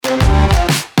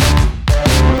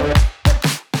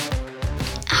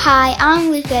Hi,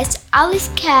 I'm Lucas. Alice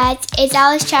Cares is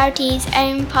Alice Charity's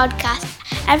own podcast.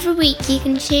 Every week you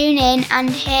can tune in and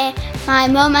hear my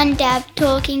mum and Deb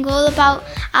talking all about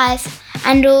Alice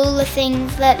and all the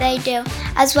things that they do,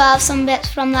 as well as some bits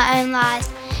from their own lives.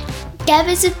 Deb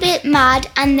is a bit mad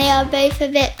and they are both a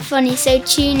bit funny, so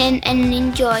tune in and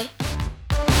enjoy.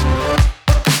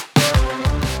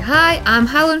 Hi, I'm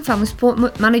Helen, Family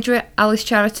Support Manager at Alice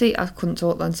Charity. I couldn't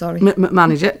talk then, sorry.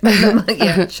 Manager.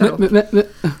 Yeah, shut up.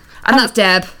 And that's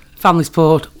Deb. Family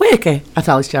Support Wakey at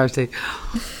Alice Charity.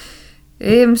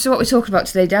 So what are we talking about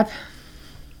today, Deb?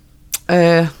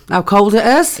 How cold it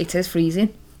is. It is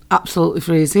freezing. Absolutely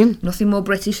freezing. Nothing more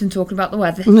British than talking about the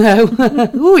weather. No.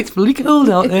 Oh, it's really cold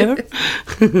out there.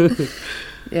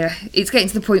 Yeah, it's getting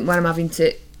to the point where I'm having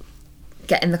to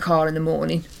get in the car in the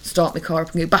morning, start my car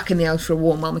up and go back in the house for a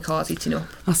warm while my car's heating up.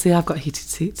 I see, I've got heated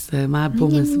seats there. My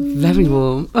bum is very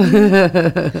warm.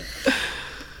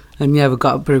 And yeah, we've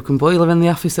got a broken boiler in the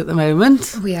office at the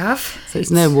moment. We have. So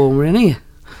it's no warmer in here.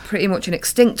 Pretty much an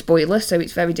extinct boiler, so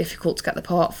it's very difficult to get the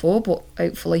part for, but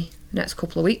hopefully the next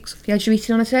couple of weeks. Have you had your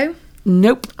heating on at home?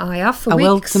 Nope. I have for I weeks.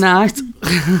 will tonight.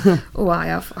 Oh, I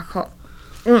have. I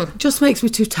can't. Just makes me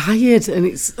too tired, and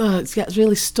it gets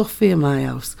really stuffy in my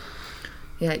house.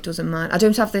 Yeah, it doesn't mind. I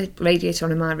don't have the radiator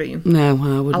on in my room. No,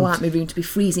 I wouldn't. I like my room to be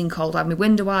freezing cold. I have my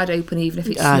window wide open even if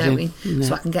it's snowing,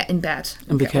 so I can get in bed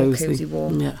and be get all cosy. cosy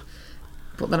warm. Yeah.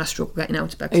 But then I struggle getting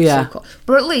out of bed because it's so cold.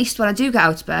 But at least when I do get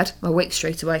out of bed, I wake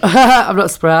straight away. I'm not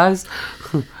surprised.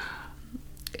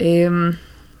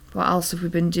 What else have we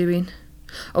been doing?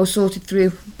 I was sorted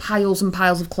through piles and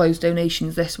piles of clothes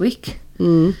donations this week,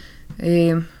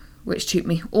 which took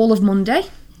me all of Monday.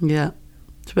 Yeah,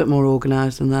 it's a bit more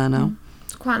organised than there now.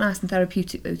 It's quite nice and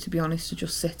therapeutic though, to be honest, to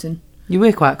just sit and... You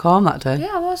were quite calm that day.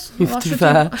 Yeah, I was. To be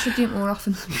fair. I should do it more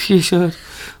often. You should.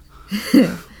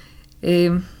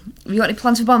 Have you got any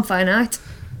plans for bonfire night?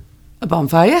 A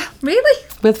bonfire? Really?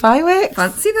 With fireworks?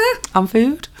 Fancy that? And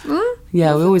food?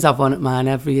 Yeah, we always have one at mine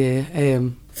every year.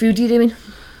 Food are you doing?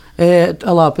 A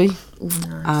lobby. Ooh,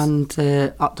 nice. And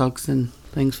hot dogs and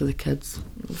things for the kids.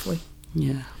 Lovely.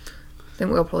 Yeah. I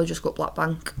think we'll probably just go up Black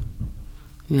Bank.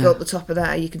 Yeah. Go up the top of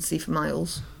there, you can see for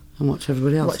miles. And watch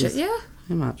everybody else. Watch it, yeah.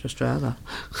 You might just try that.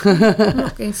 I'm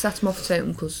not going to set them off at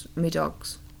home because of my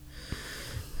dogs.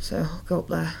 So I'll go up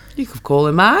there. You could call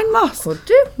him mine, Moss. Could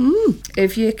do.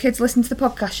 Have your kids listened to the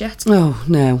podcast yet? Oh,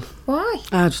 no. Why?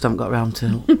 I just haven't got around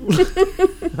to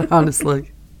it.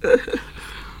 Honestly.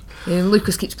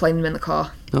 Lucas keeps playing them in the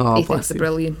car. Oh, he bless thinks they're him.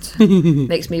 brilliant.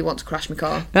 Makes me want to crash my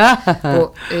car.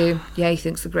 But yeah, he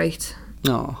thinks they're great.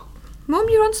 Oh. Mum,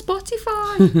 you're on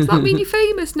Spotify. Does that mean you're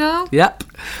famous now? Yep.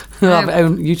 We'll have our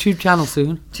own YouTube channel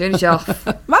soon. Turn it off.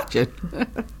 Imagine.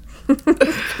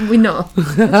 We're not.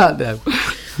 No.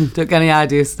 Don't get any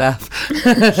ideas, Steph.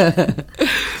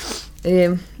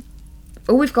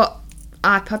 We've got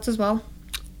iPads as well,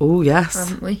 Oh, yes.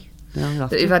 haven't we? Yeah,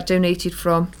 That we've had donated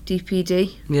from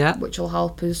DPD, yeah. which will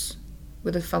help us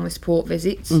with the family support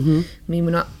visits. Mm-hmm. I mean,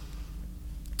 we're not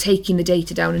taking the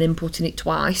data down and inputting it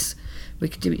twice. We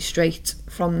could do it straight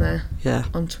from there Yeah.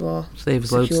 onto our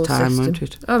Saves loads secure of time, system. won't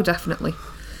it? Oh, definitely.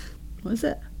 What is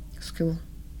it? It's cool.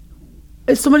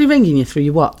 Is somebody ringing you through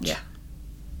your watch? Yeah.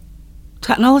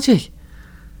 Technology?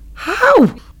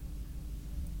 How?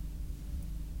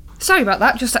 Sorry about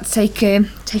that. Just had to take a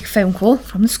phone call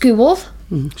from the school.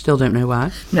 Still don't know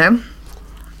why. No.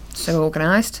 So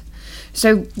organised.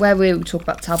 So where we were talking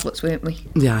about tablets, weren't we?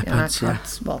 The iPads, yeah.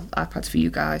 iPads. Well, iPads for you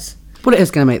guys. But it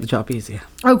is going to make the job easier.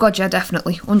 Oh God, yeah,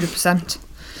 definitely, 100%.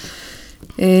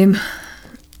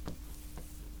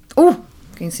 Oh,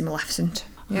 can you see my left cent?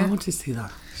 I want to see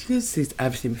that. She sees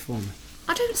everything before me.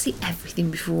 I don't see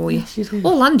everything before you. Yes, you do.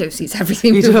 Orlando sees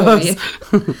everything He before does.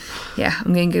 you. Yeah,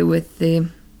 I'm going to go with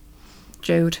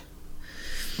Jode.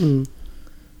 You'll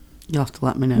have to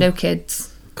let me know. No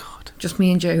kids, God. just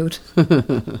me and Jode.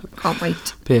 Can't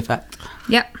wait. Perfect.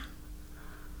 Yep.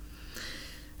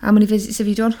 How many visits have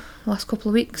you done the last couple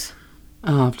of weeks?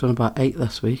 Oh, I've done about 8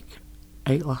 this week.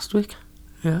 8 last week.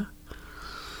 Yeah.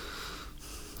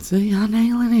 So you're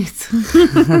nailing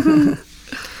it.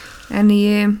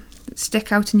 Any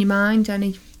stick out in your mind?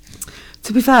 Any?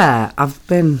 To be fair, I've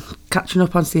been catching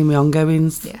up on seeing my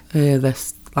ongoings Yeah.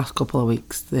 this last couple of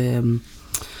weeks.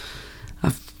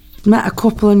 I've met a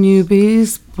couple of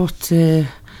newbies, but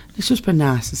it's just been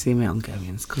nice to see my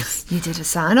ongoings. Cause You did a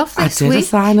sign-off I this did week. a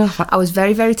sign-off. I was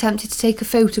very, very tempted to take a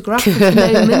photograph of the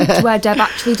moment where Deb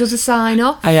actually does a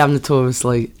sign-off. I am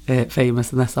notoriously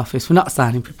famous in this office for not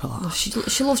signing people Oh, off.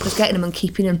 she loves just getting them and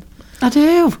keeping them. I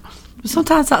do. But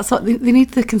sometimes that's what they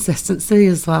need the consistency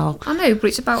as well. I know, but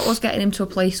it's about us getting him to a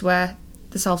place where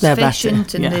they're self-sufficient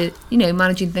better, and yeah. they're, you know,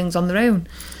 managing things on their own.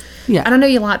 Yeah. And I know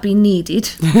you like being needed,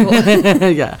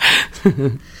 but Yeah.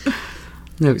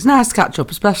 No, it's nice to catch up,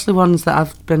 especially ones that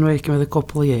I've been working with a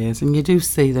couple of years, and you do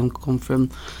see them come from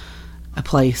a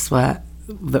place that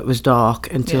was dark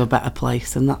into Yeah. a better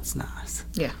place, and that's nice.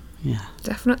 yeah, Yeah.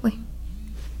 definitely.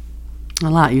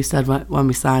 And like you said, when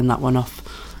we signed that one off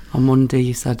on Monday,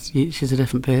 you said she's a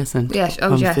different person. Yeah,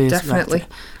 oh when we yeah, first definitely. met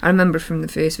her. I remember from the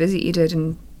first visit you did,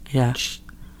 and Yeah.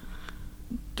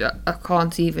 I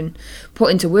can't even put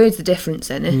into words the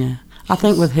difference in it. Yeah. I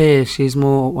think with her, she's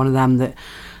more one of them that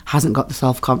hasn't got the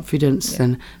self-confidence, Yeah.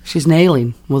 and she's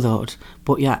nailing motherhood,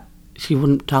 but yet she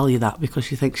wouldn't tell you that because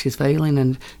she thinks she's failing,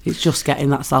 and it's just getting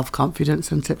that self-confidence,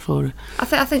 isn't it, for her? I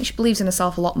think she believes in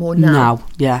herself a lot more now.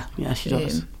 Yeah, she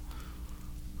does.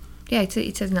 Yeah, it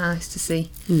is nice to see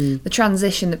Mm. the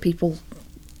transition that people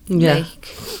Yeah.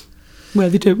 make. Where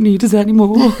they don't need us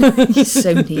anymore. You're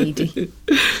so needy.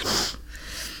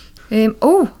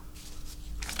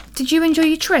 Did you enjoy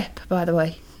your trip, by the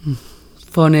way?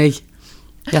 Funny.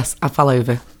 Yes, I fell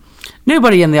over.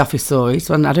 Nobody in the office saw it,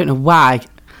 so I don't know why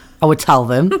I would tell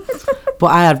them. But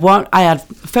I had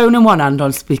phone in one hand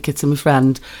on speaker to my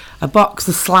friend, a box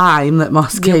of slime that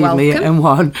Moss You're gave me welcome. in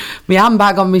one, my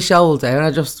handbag on my shoulder,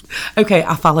 and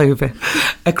I fell over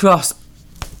across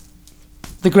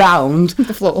the ground,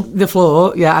 The floor. the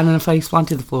floor, yeah, and then a face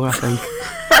planted the floor, I think.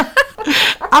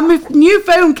 And my new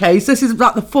phone case, this is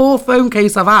like the fourth phone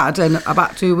case I've had in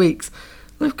about 2 weeks.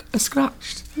 Look, it's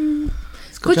scratched.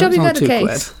 It's Good job you've had a £2.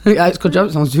 case. Yeah, it's good job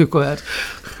it's on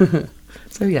 £2.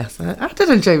 So yes, I did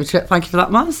enjoy my trip. Thank you for that,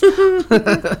 Maz.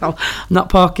 I'm not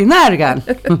parking there again.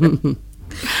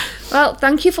 Well,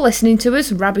 thank you for listening to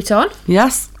us, Rabbit On.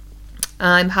 Yes,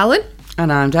 I'm Helen,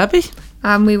 and I'm Debbie.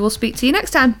 and we will speak to you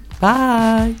next time.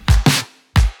 Bye.